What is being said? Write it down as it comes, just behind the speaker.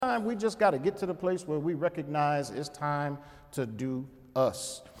sometimes we just got to get to the place where we recognize it's time to do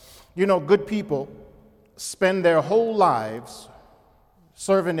us. You know, good people spend their whole lives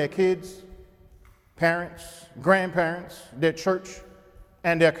serving their kids, parents, grandparents, their church,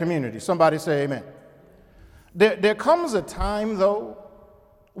 and their community. Somebody say amen. There comes a time, though,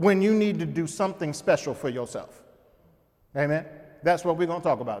 when you need to do something special for yourself. Amen? That's what we're going to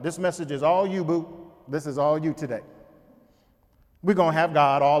talk about. This message is all you, boo. This is all you today. We're going to have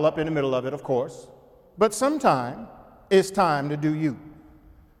God all up in the middle of it, of course. But sometime it's time to do you.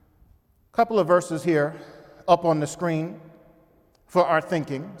 A couple of verses here up on the screen for our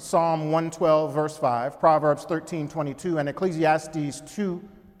thinking. Psalm 112, verse 5, Proverbs 13:22, and Ecclesiastes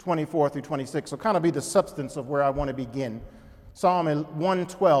 2:24 through 26. So kind of be the substance of where I want to begin. Psalm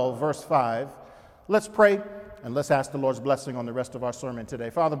 112, verse 5. Let's pray and let's ask the Lord's blessing on the rest of our sermon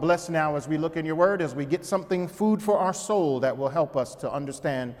today. Father, bless now as we look in your word, as we get something, food for our soul that will help us to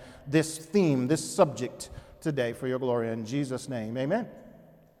understand this theme, this subject today for your glory. In Jesus' name, amen.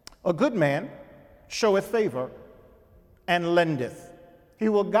 A good man showeth favor and lendeth. He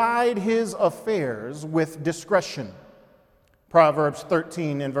will guide his affairs with discretion. Proverbs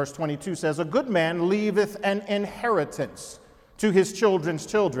 13 and verse 22 says, a good man leaveth an inheritance to his children's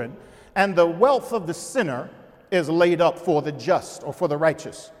children, and the wealth of the sinner is laid up for the just or for the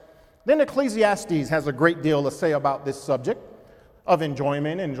righteous. Then Ecclesiastes has a great deal to say about this subject of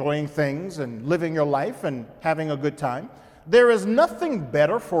enjoyment, enjoying things and living your life and having a good time. There is nothing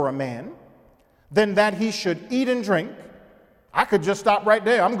better for a man than that he should eat and drink. I could just stop right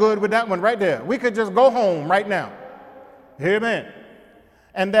there. I'm good with that one right there. We could just go home right now. Amen.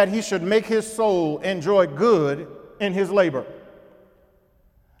 And that he should make his soul enjoy good in his labor.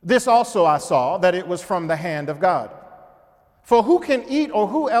 This also I saw, that it was from the hand of God. For who can eat or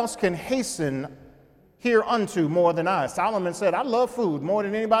who else can hasten hereunto more than I? Solomon said, I love food more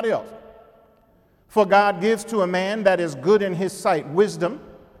than anybody else. For God gives to a man that is good in his sight wisdom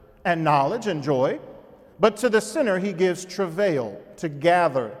and knowledge and joy, but to the sinner he gives travail to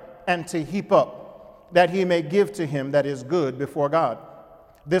gather and to heap up, that he may give to him that is good before God.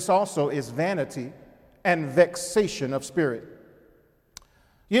 This also is vanity and vexation of spirit.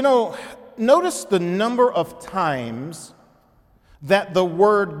 You know, notice the number of times that the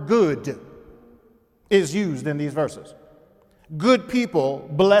word good is used in these verses. Good people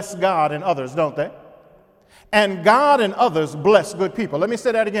bless God and others, don't they? And God and others bless good people. Let me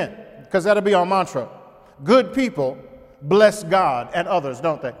say that again, because that'll be our mantra. Good people bless God and others,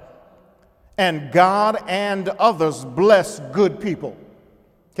 don't they? And God and others bless good people.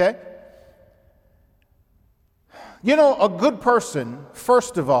 Okay? You know, a good person,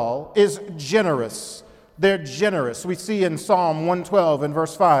 first of all, is generous. They're generous. We see in Psalm 112 and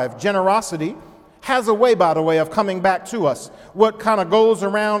verse 5, generosity has a way, by the way, of coming back to us. What kind of goes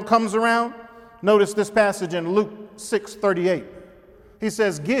around comes around. Notice this passage in Luke 6:38. He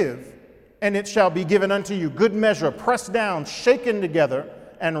says, give, and it shall be given unto you. Good measure, pressed down, shaken together,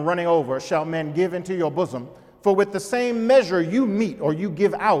 and running over, shall men give into your bosom. For with the same measure you mete or you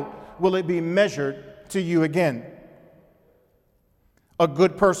give out, will it be measured to you again. A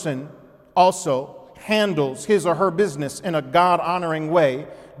good person also handles his or her business in a God-honoring way.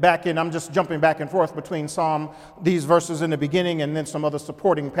 I'm just jumping back and forth between these verses in the beginning and then some other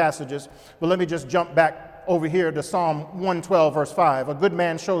supporting passages. But let me just jump back over here to Psalm 112, verse 5. A good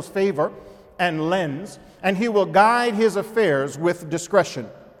man shows favor and lends, and he will guide his affairs with discretion.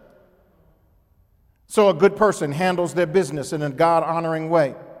 So a good person handles their business in a God-honoring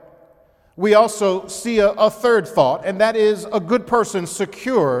way. We also see a third thought, and that is a good person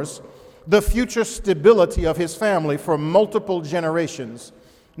secures the future stability of his family for multiple generations.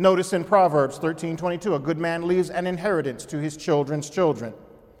 Notice in Proverbs 13:22, a good man leaves an inheritance to his children's children.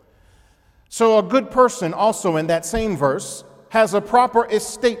 So a good person also in that same verse has a proper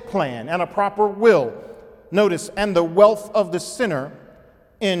estate plan and a proper will. Notice, and the wealth of the sinner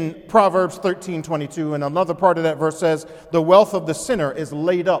in Proverbs 13:22, and another part of that verse says, the wealth of the sinner is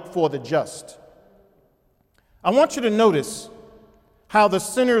laid up for the just. I want you to notice how the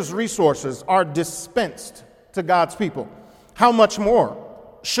sinner's resources are dispensed to God's people. How much more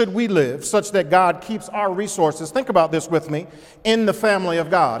should we live such that God keeps our resources, think about this with me, in the family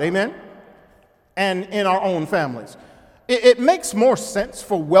of God, amen? And in our own families. It makes more sense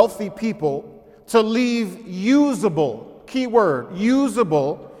for wealthy people to leave usable, key word,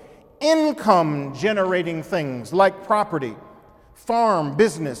 usable, income-generating things like property, farm,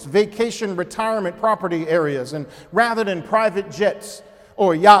 business, vacation, retirement property areas, and rather than private jets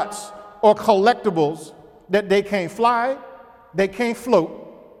or yachts or collectibles that they can't fly, they can't float,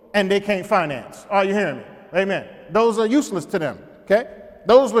 and they can't finance. Are you hearing me? Amen. Those are useless to them, okay?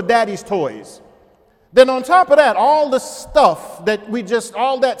 Those were daddy's toys. Then on top of that, all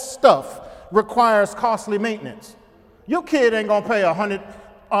that stuff requires costly maintenance. Your kid ain't gonna pay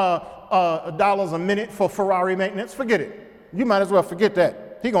 $100 a minute for Ferrari maintenance. Forget it. You might as well forget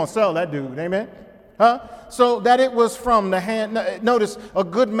that. He gonna sell that dude, amen? So that it was from the hand. Notice, a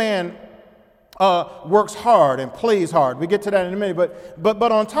good man works hard and plays hard. We get to that in a minute.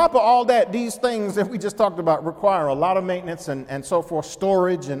 But on top of all that, these things that we just talked about require a lot of maintenance and so forth,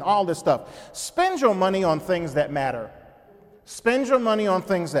 storage and all this stuff. Spend your money on things that matter. Spend your money on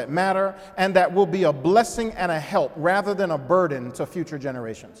things that matter and that will be a blessing and a help rather than a burden to future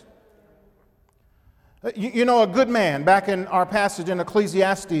generations. You know, a good man, back in our passage in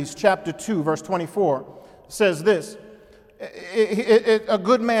Ecclesiastes chapter 2, verse 24, says this: a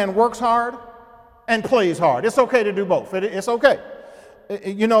good man works hard and plays hard. It's okay to do both. It's okay.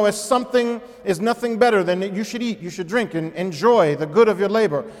 You know, it's nothing better than that you should eat, you should drink, and enjoy the good of your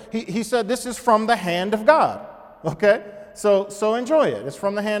labor. He said this is from the hand of God. Okay? So enjoy it. It's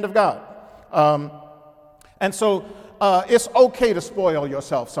from the hand of God. And so it's okay to spoil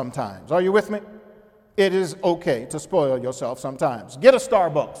yourself sometimes. Are you with me? It is okay to spoil yourself sometimes. Get a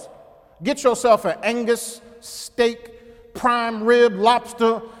Starbucks. Get yourself an Angus steak, prime rib,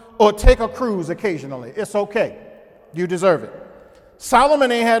 lobster, or take a cruise occasionally. It's okay. You deserve it. Solomon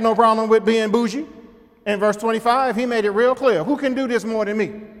ain't had no problem with being bougie. In verse 25, he made it real clear. Who can do this more than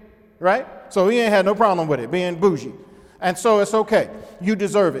me? Right? So he ain't had no problem with it, being bougie. And so it's okay. You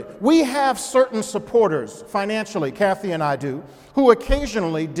deserve it. We have certain supporters financially, Kathy and I do, who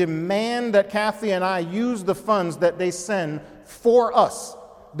occasionally demand that Kathy and I use the funds that they send for us.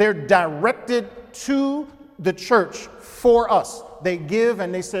 They're directed to the church for us. They give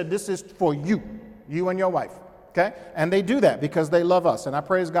and they said, this is for you and your wife. Okay? And they do that because they love us. And I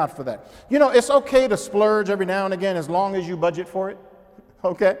praise God for that. You know, it's okay to splurge every now and again as long as you budget for it.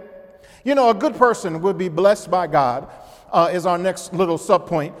 Okay? You know, a good person would be blessed by God, is our next little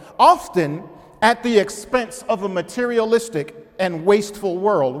subpoint, often at the expense of a materialistic and wasteful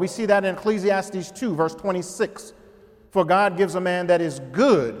world. We see that in Ecclesiastes 2, verse 26. For God gives a man that is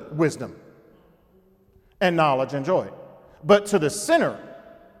good wisdom and knowledge and joy. But to the sinner,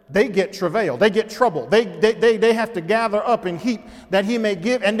 they get travail, they get trouble. They have to gather up and heap that he may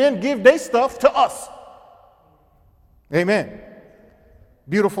give, and then give their stuff to us. Amen.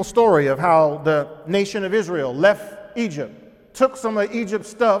 Beautiful story of how the nation of Israel left Egypt, took some of Egypt's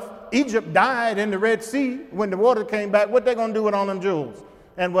stuff. Egypt died in the Red Sea when the water came back. What they going to do with all them jewels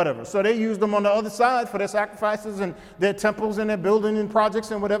and whatever? So they used them on the other side for their sacrifices and their temples and their building and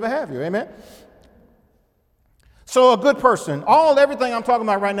projects and whatever have you. Amen. So a good person, everything I'm talking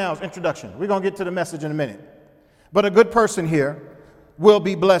about right now is introduction. We're going to get to the message in a minute. But a good person here will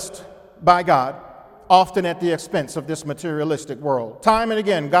be blessed by God, often at the expense of this materialistic world. Time and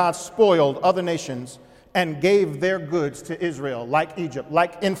again, God spoiled other nations and gave their goods to Israel, like Egypt,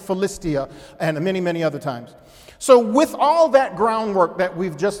 like in Philistia, and many, many other times. So with all that groundwork that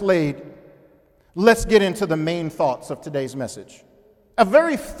we've just laid, let's get into the main thoughts of today's message. A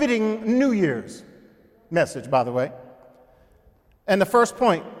very fitting New Year's message, by the way. And the first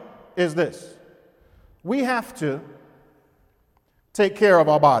point is this: we have to take care of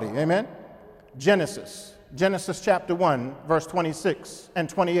our body. Amen? Genesis chapter 1, verse 26 and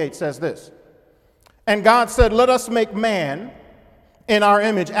 28 says this: and God said, let us make man in our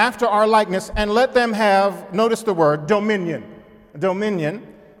image, after our likeness, and let them have, notice the word, dominion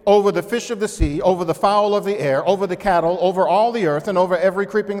over the fish of the sea, over the fowl of the air, over the cattle, over all the earth, and over every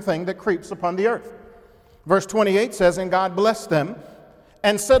creeping thing that creeps upon the earth. Verse 28 says, and God blessed them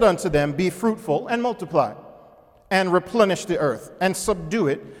and said unto them, be fruitful and multiply, and replenish the earth, and subdue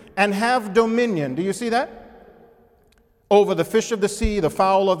it, and have dominion. Do you see that? Over the fish of the sea, the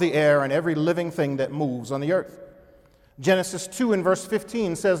fowl of the air, and every living thing that moves on the earth. Genesis 2 and verse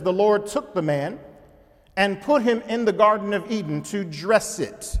 15 says, the Lord took the man and put him in the Garden of Eden to dress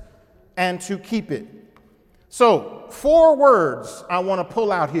it and to keep it. So, 4 words I want to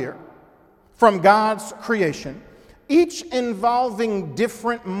pull out here from God's creation, each involving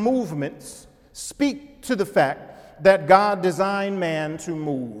different movements, speak to the fact that God designed man to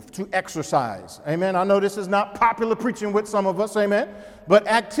move, to exercise. Amen. I know this is not popular preaching with some of us. Amen. But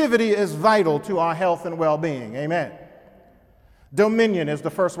activity is vital to our health and well-being. Amen. Dominion is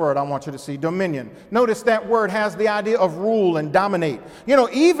the first word I want you to see. Dominion. Notice that word has the idea of rule and dominate. You know,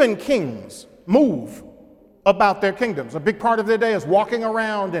 even kings move about their kingdoms. A big part of their day is walking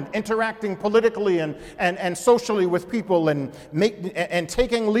around and interacting politically and socially with people and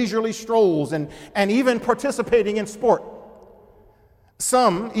taking leisurely strolls and even participating in sport.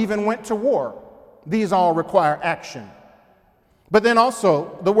 Some even went to war. These all require action. But then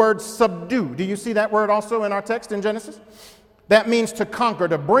also the word subdue. Do you see that word also in our text in Genesis? That means to conquer,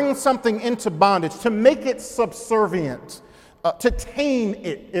 to bring something into bondage, to make it subservient, to tame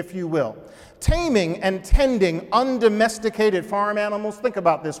it, if you will. Taming and tending undomesticated farm animals, think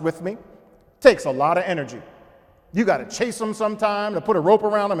about this with me, takes a lot of energy. You got to chase them sometime, to put a rope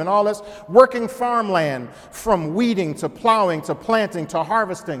around them and all this. Working farmland, from weeding to plowing to planting to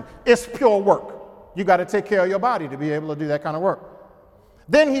harvesting, it's pure work. You got to take care of your body to be able to do that kind of work.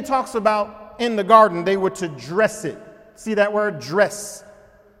 Then he talks about in the garden, they were to dress it. See that word, dress,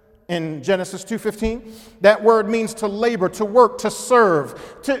 in Genesis 2:15? That word means to labor, to work, to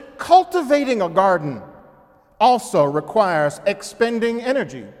serve. Cultivating a garden also requires expending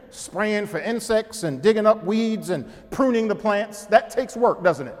energy, spraying for insects and digging up weeds and pruning the plants. That takes work,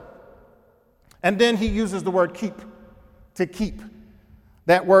 doesn't it? And then he uses the word keep, to keep.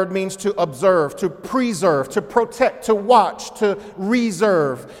 That word means to observe, to preserve, to protect, to watch, to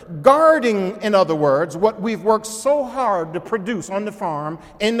reserve. Guarding, in other words, what we've worked so hard to produce on the farm,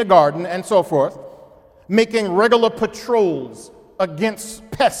 in the garden, and so forth. Making regular patrols against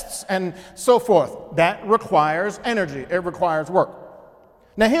pests and so forth. That requires energy. It requires work.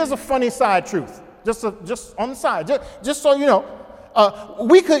 Now, here's a funny side truth, just on the side, just so you know.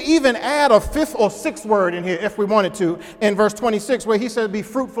 We could even add a fifth or sixth word in here if we wanted to in verse 26, where he said, be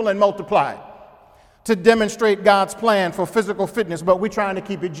fruitful and multiply, to demonstrate God's plan for physical fitness, but we're trying to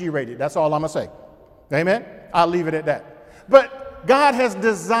keep it G-rated. That's all I'm going to say. Amen? I'll leave it at that. But God has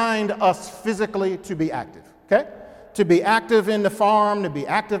designed us physically to be active, okay? To be active in the farm, to be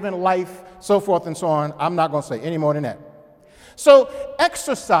active in life, so forth and so on. I'm not going to say any more than that. So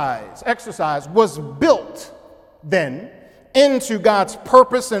exercise was built then into God's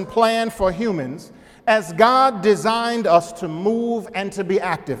purpose and plan for humans as God designed us to move and to be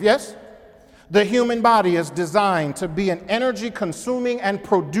active. Yes? The human body is designed to be an energy-consuming and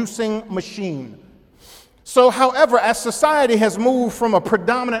producing machine. So, however, as society has moved from a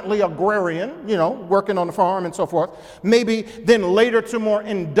predominantly agrarian, working on the farm and so forth, maybe then later to more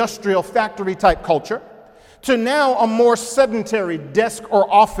industrial factory-type culture, to now a more sedentary desk or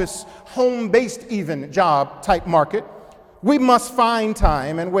office, home-based even job type market, we must find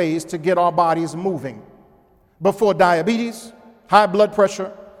time and ways to get our bodies moving before diabetes, high blood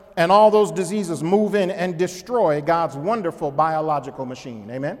pressure, and all those diseases move in and destroy God's wonderful biological machine.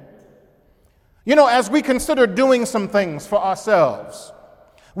 Amen? As we consider doing some things for ourselves,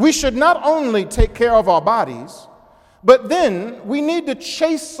 we should not only take care of our bodies, but then we need to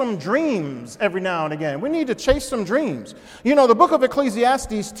chase some dreams every now and again. We need to chase some dreams. The book of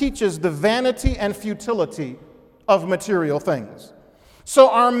Ecclesiastes teaches the vanity and futility of material things. So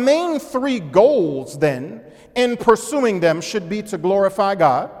our main three goals then in pursuing them should be to glorify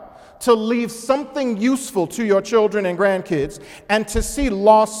God, to leave something useful to your children and grandkids, and to see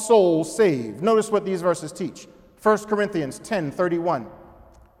lost souls saved. Notice what these verses teach. 1 Corinthians 10:31.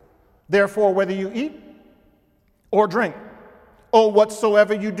 Therefore, whether you eat or drink or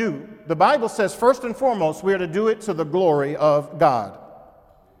whatsoever you do, the Bible says first and foremost we are to do it to the glory of God.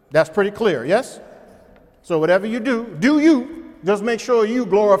 That's pretty clear, yes? So whatever you do, you. Just make sure you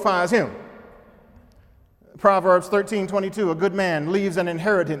glorifies him. Proverbs 13:22, a good man leaves an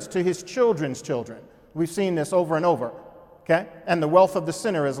inheritance to his children's children. We've seen this over and over, okay? And the wealth of the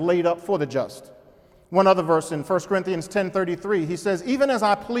sinner is laid up for the just. One other verse in 1 Corinthians 10:33, he says, even as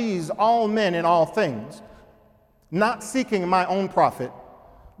I please all men in all things, not seeking my own profit,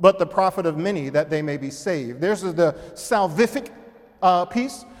 but the profit of many that they may be saved. There's the salvific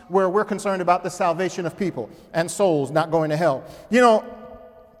piece, where we're concerned about the salvation of people and souls not going to hell.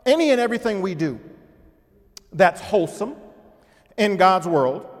 Any and everything we do that's wholesome in God's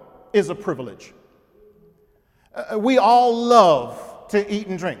world is a privilege. We all love to eat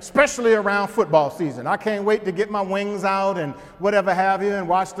and drink, especially around football season. I can't wait to get my wings out and whatever have you and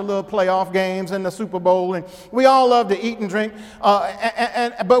watch the little playoff games and the Super Bowl. And we all love to eat and drink,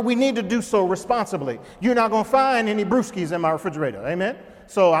 but we need to do so responsibly. You're not going to find any brewskis in my refrigerator. Amen?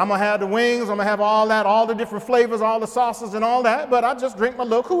 So I'm going to have the wings, I'm going to have all that, all the different flavors, all the sauces and all that, but I just drink my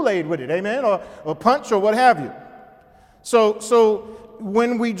little Kool-Aid with it, amen, or punch or what have you. So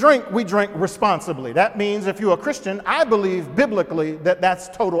when we drink responsibly. That means if you're a Christian, I believe biblically that that's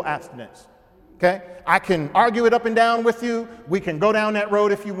total abstinence, okay? I can argue it up and down with you. We can go down that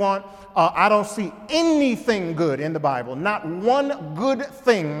road if you want. I don't see anything good in the Bible, not one good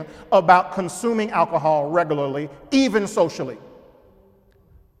thing about consuming alcohol regularly, even socially.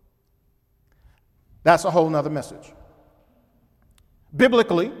 That's a whole nother message.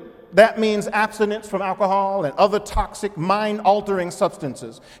 Biblically, that means abstinence from alcohol and other toxic, mind-altering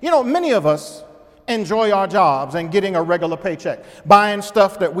substances. Many of us enjoy our jobs and getting a regular paycheck, buying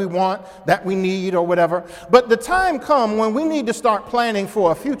stuff that we want, that we need or whatever. But the time comes when we need to start planning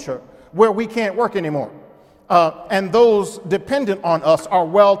for a future where we can't work anymore. And those dependent on us are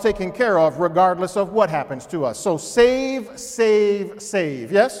well taken care of regardless of what happens to us. So save, save,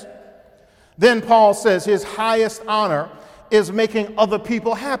 save. Yes? Then Paul says his highest honor is making other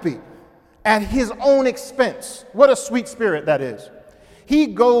people happy at his own expense. What a sweet spirit that is. He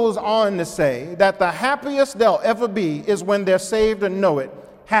goes on to say that the happiest they'll ever be is when they're saved and know it,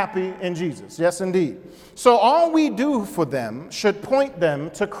 happy in Jesus. Yes, indeed. So all we do for them should point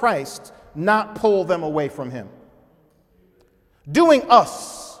them to Christ, not pull them away from him. Doing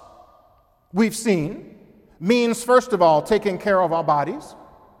us, we've seen, means, first of all, taking care of our bodies.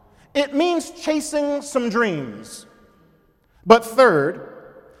 It means chasing some dreams. But third,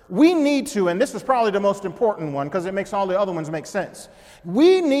 we need to, and this is probably the most important one because it makes all the other ones make sense.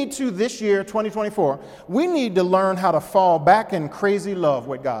 We need to, this year, 2024, we need to learn how to fall back in crazy love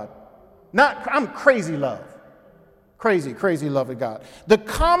with God. I'm crazy love. Crazy love with God. The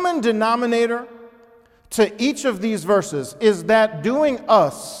common denominator to each of these verses is that doing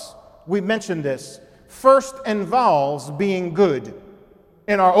us, we mentioned this, first involves being good.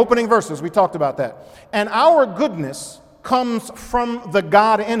 In our opening verses, we talked about that. And our goodness comes from the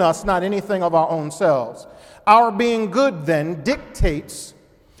God in us, not anything of our own selves. Our being good then dictates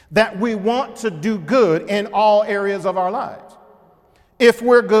that we want to do good in all areas of our lives. If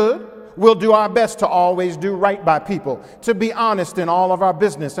we're good, we'll do our best to always do right by people, to be honest in all of our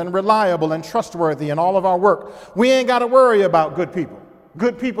business and reliable and trustworthy in all of our work. We ain't got to worry about good people.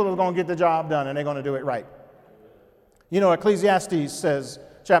 Good people are going to get the job done and they're going to do it right. You know, Ecclesiastes says,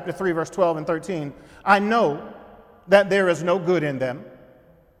 chapter 3, verse 12 and 13, I know that there is no good in them,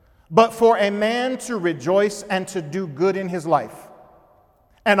 but for a man to rejoice and to do good in his life,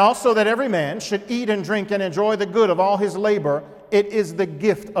 and also that every man should eat and drink and enjoy the good of all his labor, it is the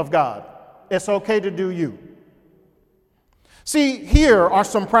gift of God. It's okay to do you. See, here are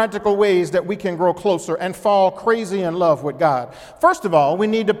some practical ways that we can grow closer and fall crazy in love with God. First of all, we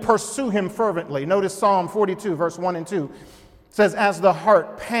need to pursue him fervently. Notice Psalm 42, verse 1 and 2 says, as the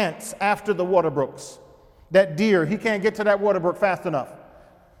hart pants after the water brooks. That deer, he can't get to that water brook fast enough.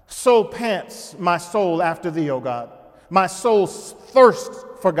 So pants my soul after thee, O God. My soul thirsts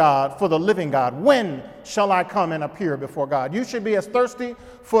for God, for the living God. When shall I come and appear before God? You should be as thirsty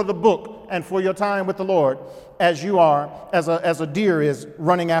for the book and for your time with the Lord as you are, as a deer is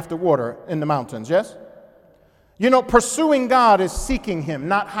running after water in the mountains, yes? You know, pursuing God is seeking him,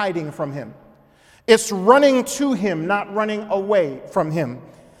 not hiding from him. It's running to him, not running away from him.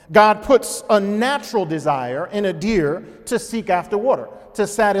 God puts a natural desire in a deer to seek after water, to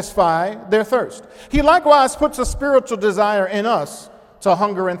satisfy their thirst. He likewise puts a spiritual desire in us to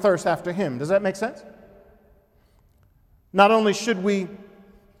hunger and thirst after him. Does that make sense? Not only should we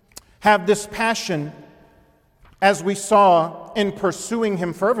have this passion as we saw in pursuing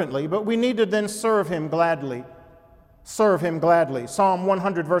him fervently, but we need to then serve him gladly. Serve him gladly. Psalm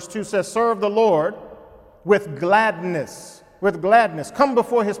 100 verse 2 says, serve the Lord with gladness. With gladness. Come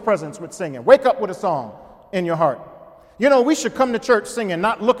before his presence with singing. Wake up with a song in your heart. You know, we should come to church singing,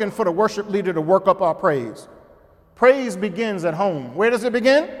 not looking for the worship leader to work up our praise. Praise begins at home. Where does it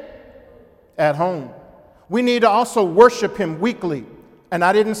begin? At home. We need to also worship him weekly. And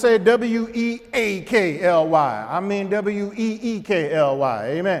I didn't say W-E-A-K-L-Y. I mean W-E-E-K-L-Y.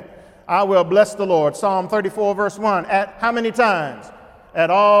 Amen. I will bless the Lord. Psalm 34 verse 1. At how many times? At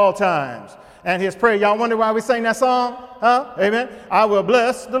all times. And his prayer. Y'all wonder why we sing that song? Huh? Amen. I will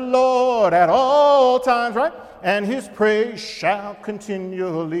bless the Lord at all times, right? And his praise shall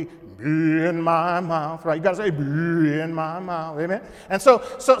continually be in my mouth, right? You got to say, be in my mouth. Amen. And so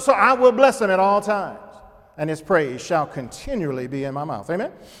I will bless him at all times. And his praise shall continually be in my mouth.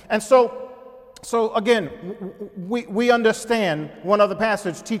 Amen. And so again, we understand one other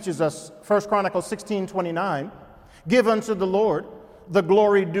passage teaches us, 1 Chronicles 16:29, give unto the Lord the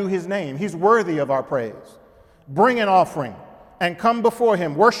glory due his name. He's worthy of our praise. Bring an offering and come before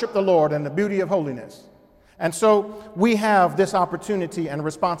him. Worship the Lord in the beauty of holiness. And so we have this opportunity and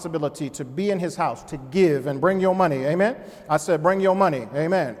responsibility to be in his house, to give and bring your money. Amen. I said, bring your money.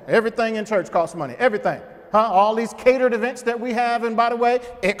 Amen. Everything in church costs money. Everything. All these catered events that we have. And by the way,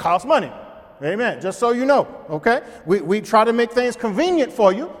 it costs money. Amen. Just so you know. Okay. We try to make things convenient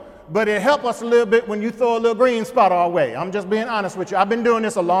for you. But it helps us a little bit when you throw a little green spot our way. I'm just being honest with you. I've been doing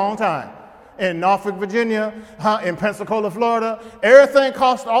this a long time. In Norfolk, Virginia, in Pensacola, Florida, everything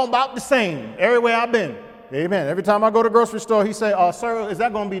costs all about the same everywhere I've been. Amen. Every time I go to the grocery store, he say, sir, is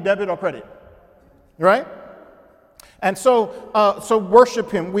that going to be debit or credit? Right? And so worship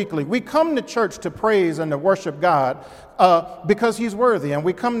him weekly. We come to church to praise and to worship God because he's worthy. And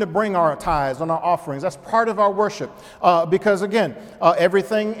we come to bring our tithes and our offerings. That's part of our worship. Because, again,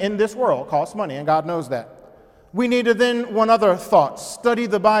 everything in this world costs money, and God knows that. We need to then, one other thought, study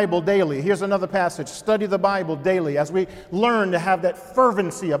the Bible daily. Here's another passage. Study the Bible daily as we learn to have that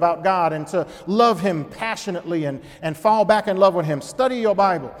fervency about God and to love him passionately and fall back in love with him. Study your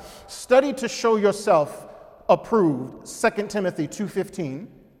Bible. Study to show yourself approved. 2 Timothy 2:15.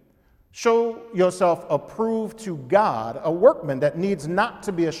 Show yourself approved to God, a workman that needs not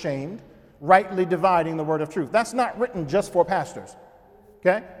to be ashamed, rightly dividing the word of truth. That's not written just for pastors.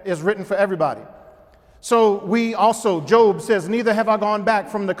 Okay? It's written for everybody. So we also, Job says, neither have I gone back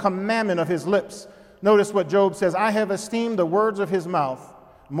from the commandment of his lips. Notice what Job says, I have esteemed the words of his mouth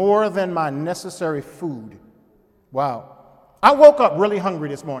more than my necessary food. Wow. I woke up really hungry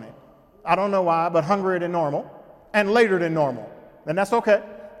this morning. I don't know why, but hungrier than normal and later than normal. And that's okay.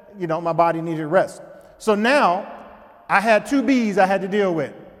 You know, my body needed rest. So now I had two B's I had to deal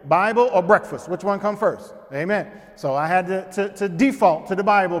with, Bible or breakfast. Which one come first? Amen. So I had to default to the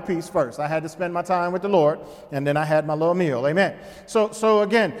Bible piece first. I had to spend my time with the Lord, and then I had my little meal. Amen. So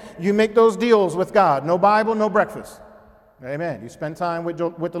again, you make those deals with God. No Bible, no breakfast. Amen. You spend time with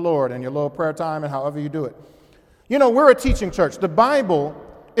the Lord and your little prayer time and however you do it. You know, we're a teaching church. The Bible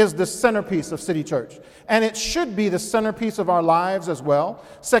is the centerpiece of City Church, and it should be the centerpiece of our lives as well.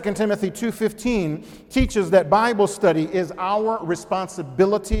 2 Timothy 2:15 teaches that Bible study is our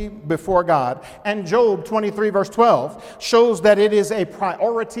responsibility before God, and Job 23 verse 12 shows that it is a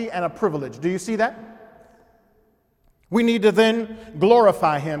priority and a privilege. Do you see that? We need to then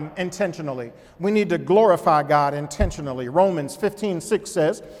glorify him intentionally. We need to glorify God intentionally. Romans 15:6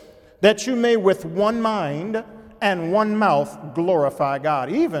 says that you may with one mind and one mouth glorify God,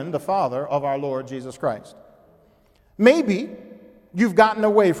 even the Father of our Lord Jesus Christ. Maybe you've gotten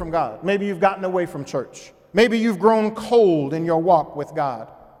away from God. Maybe you've gotten away from church. Maybe you've grown cold in your walk with God.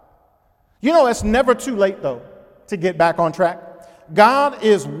 You know, it's never too late, though, to get back on track. God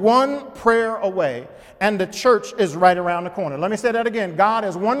is one prayer away, and the church is right around the corner. Let me say that again. God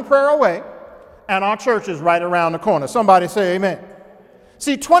is one prayer away, and our church is right around the corner. Somebody say amen.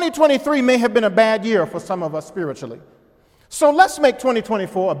 See, 2023 may have been a bad year for some of us spiritually. So let's make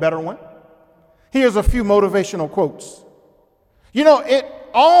 2024 a better one. Here's a few motivational quotes. You know, it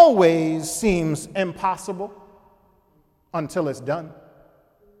always seems impossible until it's done.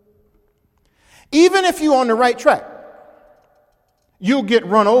 Even if you're on the right track, you'll get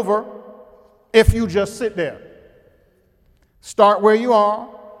run over if you just sit there. Start where you are,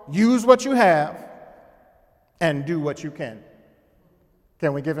 use what you have, and do what you can.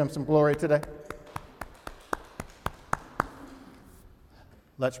 Can we give him some glory today?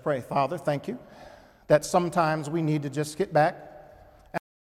 Let's pray. Father, thank you that sometimes we need to just get back